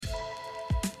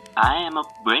I am a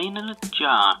brain in a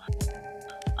jar,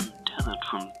 untethered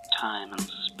from time and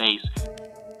space,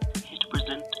 here to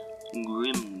present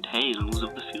grim tales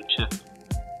of the future.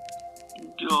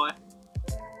 Enjoy.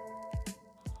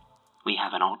 We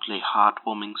have an oddly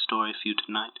heartwarming story for you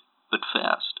tonight, but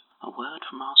first, a word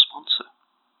from our sponsor.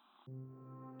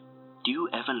 Do you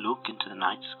ever look into the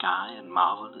night sky and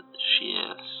marvel at the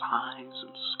sheer size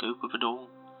and scope of it all?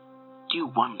 Do you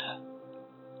wonder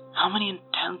how many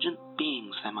intelligent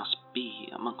beings there must be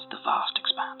amongst the vast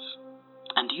expanse?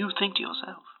 And do you think to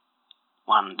yourself,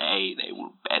 one day they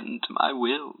will bend to my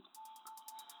will?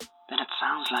 Then it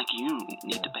sounds like you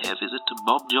need to pay a visit to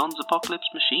Bob John's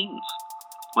Apocalypse Machines.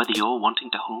 Whether you're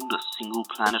wanting to hold a single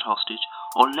planet hostage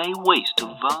or lay waste to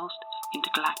a vast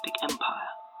intergalactic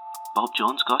empire, Bob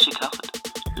John's got you covered.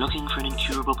 Looking for an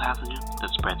incurable pathogen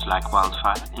that spreads like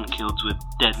wildfire and kills with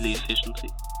deadly efficiency?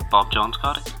 Bob John's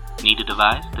got it. Need a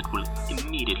device that will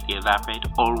immediately evaporate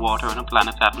all water in a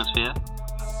planet's atmosphere?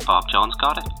 Bob John's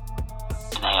got it.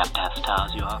 Do they have Death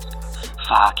Stars, you ask?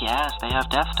 Fuck yes, they have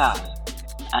Death Stars.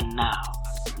 And now,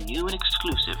 new and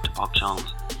exclusive to Bob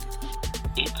John's,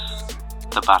 it's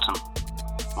the button.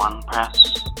 One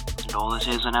press, and all that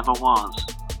is and ever was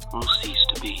will cease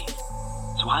to be.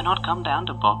 So why not come down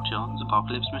to Bob John's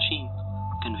Apocalypse Machines,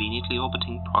 conveniently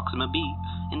orbiting Proxima b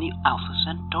in the Alpha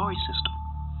Centauri system?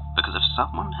 Because if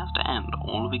someone has to end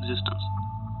all of existence,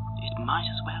 it might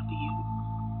as well be you.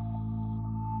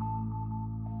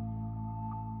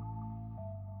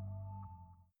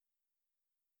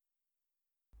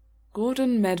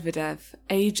 Gordon Medvedev,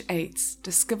 age 8,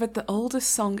 discovered the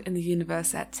oldest song in the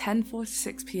universe at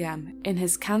 10:46 p.m. in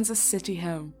his Kansas City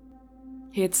home.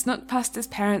 He had snuck past his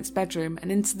parents' bedroom and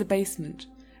into the basement,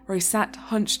 where he sat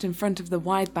hunched in front of the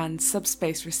wideband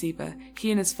subspace receiver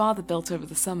he and his father built over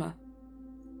the summer.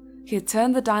 He had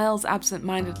turned the dials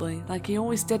absent-mindedly, like he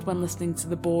always did when listening to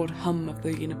the bored hum of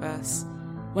the universe,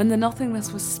 when the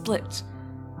nothingness was split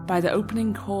by the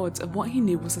opening chords of what he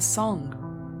knew was a song.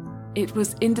 It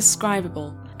was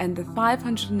indescribable, and the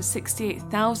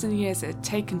 568,000 years it had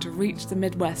taken to reach the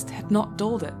Midwest had not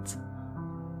dulled it.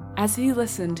 As he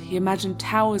listened, he imagined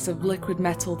towers of liquid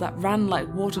metal that ran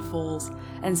like waterfalls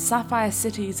and sapphire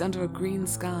cities under a green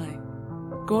sky.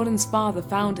 Gordon's father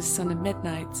found his son at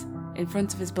midnight, in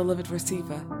front of his beloved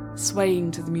receiver,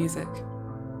 swaying to the music.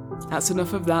 "That's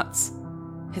enough of that,"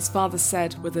 his father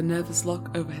said with a nervous look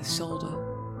over his shoulder.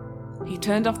 He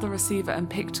turned off the receiver and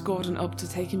picked Gordon up to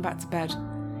take him back to bed.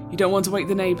 "You don't want to wake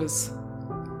the neighbours."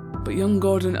 But young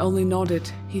Gordon only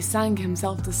nodded. He sang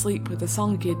himself to sleep with the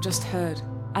song he had just heard,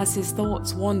 as his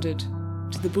thoughts wandered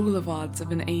to the boulevards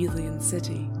of an alien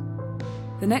city.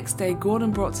 The next day,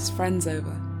 Gordon brought his friends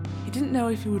over. He didn't know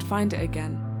if he would find it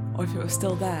again, or if it was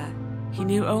still there. He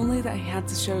knew only that he had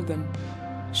to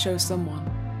show someone.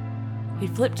 He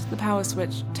flipped the power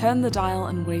switch, turned the dial,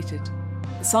 and waited.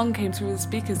 The song came through the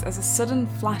speakers as a sudden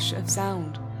flash of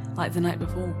sound, like the night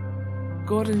before.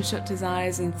 Gordon shut his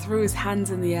eyes and threw his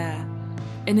hands in the air.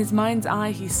 In his mind's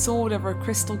eye, he soared over a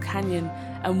crystal canyon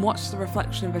and watched the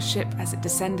reflection of a ship as it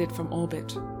descended from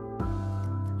orbit.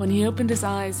 When he opened his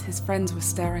eyes, his friends were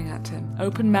staring at him,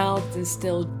 open-mouthed and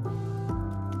still.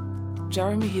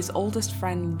 Jeremy, his oldest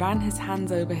friend, ran his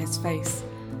hands over his face,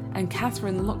 and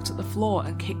Catherine looked at the floor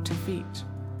and kicked her feet.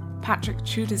 Patrick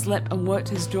chewed his lip and worked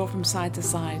his jaw from side to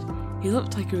side. He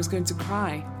looked like he was going to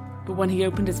cry, but when he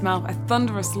opened his mouth, a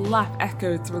thunderous laugh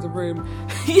echoed through the room.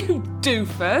 "You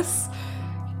doofus!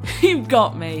 You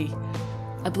got me!"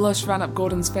 A blush ran up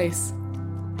Gordon's face.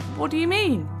 "What do you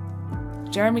mean?"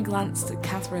 Jeremy glanced at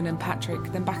Catherine and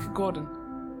Patrick, then back at Gordon.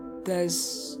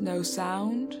 "There's no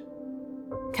sound?"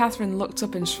 Catherine looked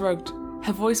up and shrugged.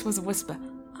 Her voice was a whisper.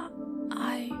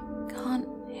 I can't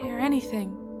hear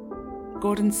anything."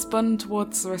 Gordon spun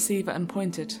towards the receiver and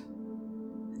pointed.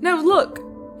 "No, look!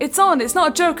 It's on! It's not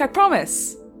a joke, I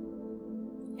promise!"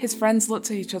 His friends looked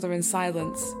at each other in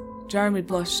silence. Jeremy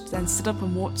blushed, then stood up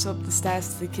and walked up the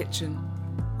stairs to the kitchen.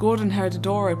 Gordon heard a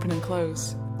door open and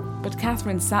close, but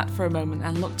Catherine sat for a moment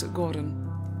and looked at Gordon.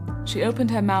 She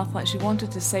opened her mouth like she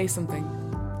wanted to say something,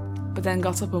 but then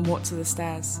got up and walked to the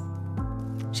stairs.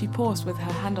 She paused with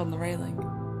her hand on the railing.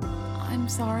 "I'm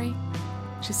sorry,"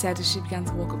 she said as she began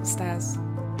to walk up the stairs.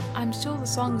 "I'm sure the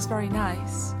song's very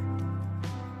nice."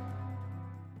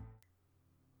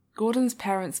 Gordon's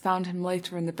parents found him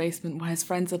later in the basement where his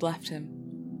friends had left him.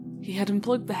 He had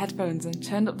unplugged the headphones and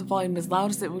turned up the volume as loud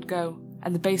as it would go,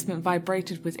 and the basement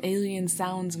vibrated with alien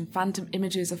sounds and phantom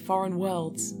images of foreign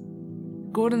worlds.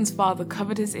 Gordon's father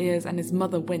covered his ears and his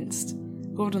mother winced.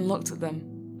 Gordon looked at them,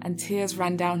 and tears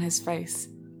ran down his face.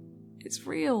 "It's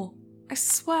real, I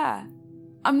swear.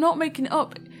 I'm not making it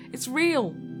up. It's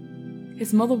real."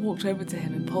 His mother walked over to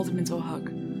him and pulled him into a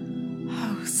hug.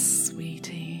 "Oh,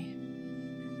 sweetie.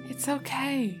 It's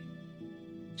okay."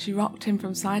 She rocked him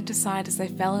from side to side as they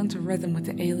fell into rhythm with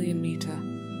the alien meter.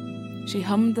 She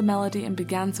hummed the melody and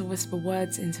began to whisper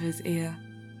words into his ear.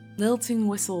 Lilting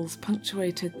whistles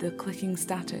punctuated the clicking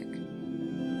static.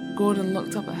 Gordon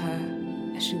looked up at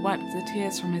her as she wiped the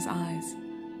tears from his eyes.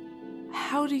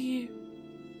 "How do you—"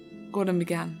 Gordon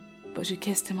began, but she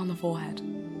kissed him on the forehead.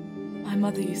 "My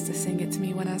mother used to sing it to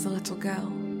me when I was a little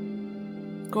girl."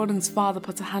 Gordon's father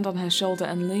put a hand on her shoulder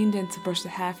and leaned in to brush the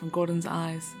hair from Gordon's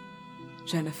eyes.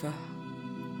 "Jennifer."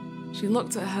 She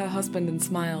looked at her husband and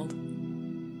smiled.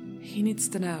 "He needs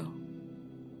to know."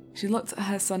 She looked at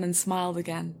her son and smiled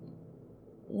again.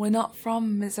 "We're not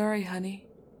from Missouri, honey."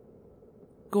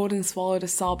 Gordon swallowed a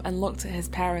sob and looked at his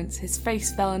parents. His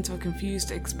face fell into a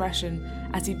confused expression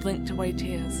as he blinked away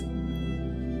tears.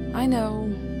 "I know.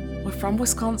 We're from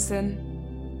Wisconsin."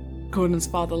 Gordon's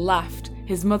father laughed.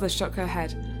 His mother shook her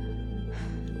head.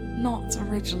 "Not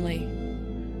originally.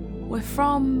 We're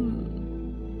from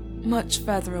much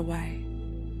further away."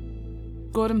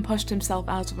 Gordon pushed himself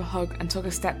out of a hug and took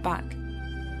a step back.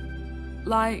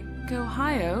 "Like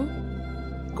Ohio?"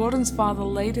 Gordon's father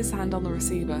laid his hand on the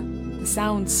receiver. The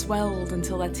sound swelled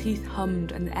until their teeth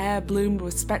hummed and the air bloomed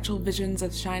with spectral visions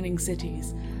of shining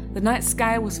cities. The night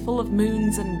sky was full of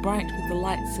moons and bright with the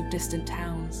lights of distant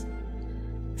towns.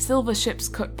 Silver ships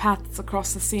cut paths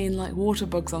across the scene like water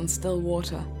bugs on still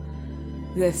water.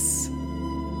 "This,"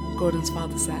 Gordon's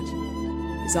father said,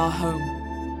 "is our home.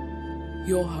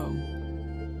 Your home."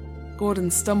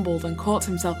 Gordon stumbled and caught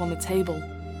himself on the table.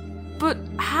 "But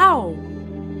how?"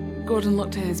 Gordon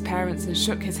looked at his parents and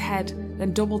shook his head,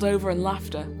 then doubled over in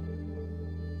laughter.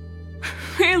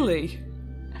 "Really?"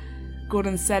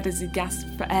 Gordon said as he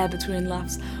gasped for air between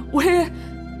laughs. "We're—"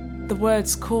 The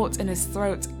words caught in his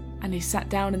throat, and he sat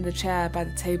down in the chair by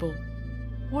the table.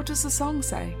 "What does the song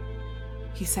say?"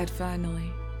 he said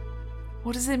finally.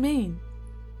 "What does it mean?"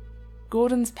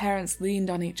 Gordon's parents leaned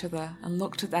on each other and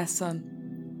looked at their son.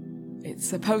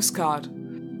 "It's a postcard.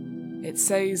 It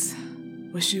says,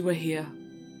 'Wish you were here.'"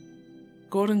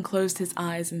 Gordon closed his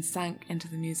eyes and sank into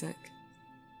the music.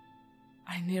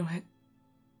 "I knew it."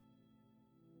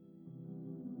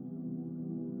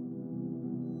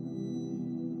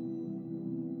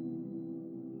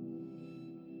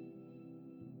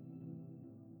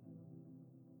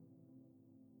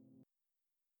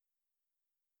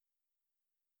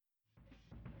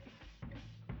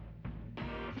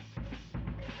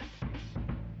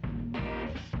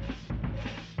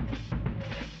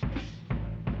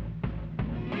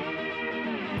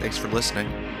 Thanks for listening.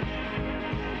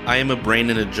 I Am a Brain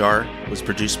in a Jar was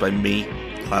produced by me,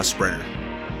 Klaus Brenner.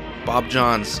 Bob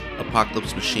John's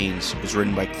Apocalypse Machines was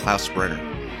written by Klaus Brenner.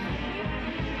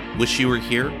 Wish You Were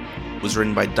Here was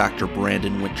written by Dr.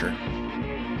 Brandon Winter.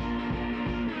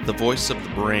 The voice of the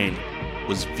brain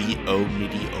was V.O.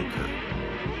 Mediocre.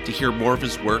 To hear more of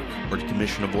his work or to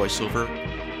commission a voiceover,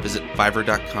 visit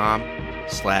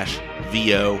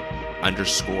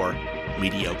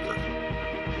fiverr.com/VO_mediocre.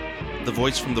 The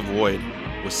voice from The Void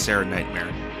was Sarah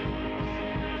Nightmare.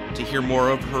 To hear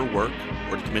more of her work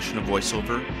or to commission a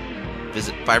voiceover,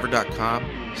 visit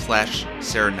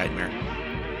fiverr.com/Sarah Nightmare.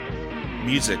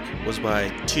 Music was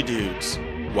by Two Dudes,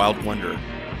 Wild Wonder,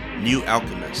 New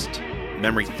Alchemist,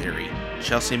 Memory Theory,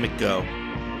 Chelsea McGo,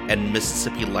 and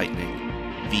Mississippi Lightning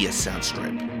via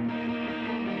Soundstripe.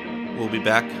 We'll be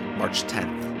back March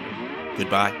 10th.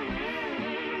 Goodbye.